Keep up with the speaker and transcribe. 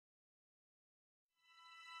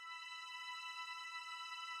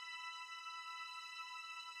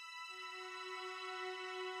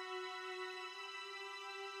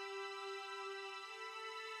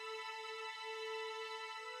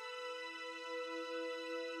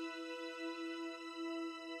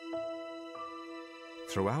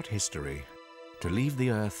Throughout history, to leave the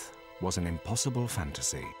Earth was an impossible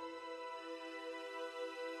fantasy.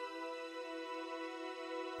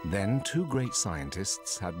 Then two great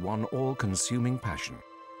scientists had one all-consuming passion: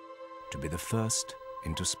 to be the first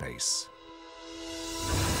into space.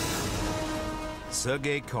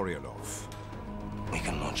 Sergei Korolev. We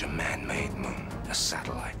can launch a man-made moon, a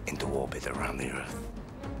satellite, into orbit around the Earth.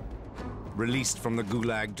 Released from the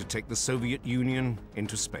Gulag to take the Soviet Union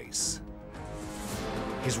into space.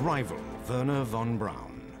 His rival, Wernher Von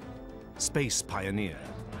Braun. Space pioneer,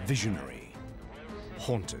 visionary,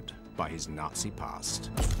 haunted by his Nazi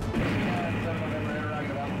past. Go,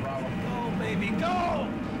 baby, go!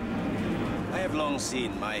 I have long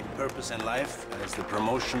seen my purpose in life as the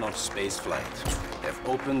promotion of space flight. They have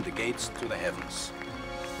opened the gates to the heavens.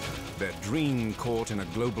 Their dream caught in a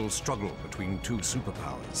global struggle between two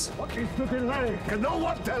superpowers. What is the delay? Can no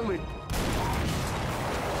one tell me?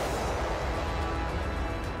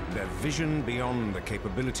 Their vision beyond the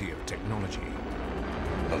capability of technology.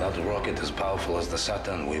 Without a rocket as powerful as the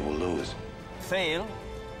Saturn, we will lose. Fail,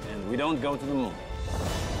 and we don't go to the moon.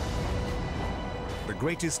 The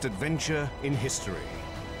greatest adventure in history,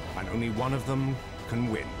 and only one of them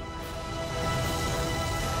can win.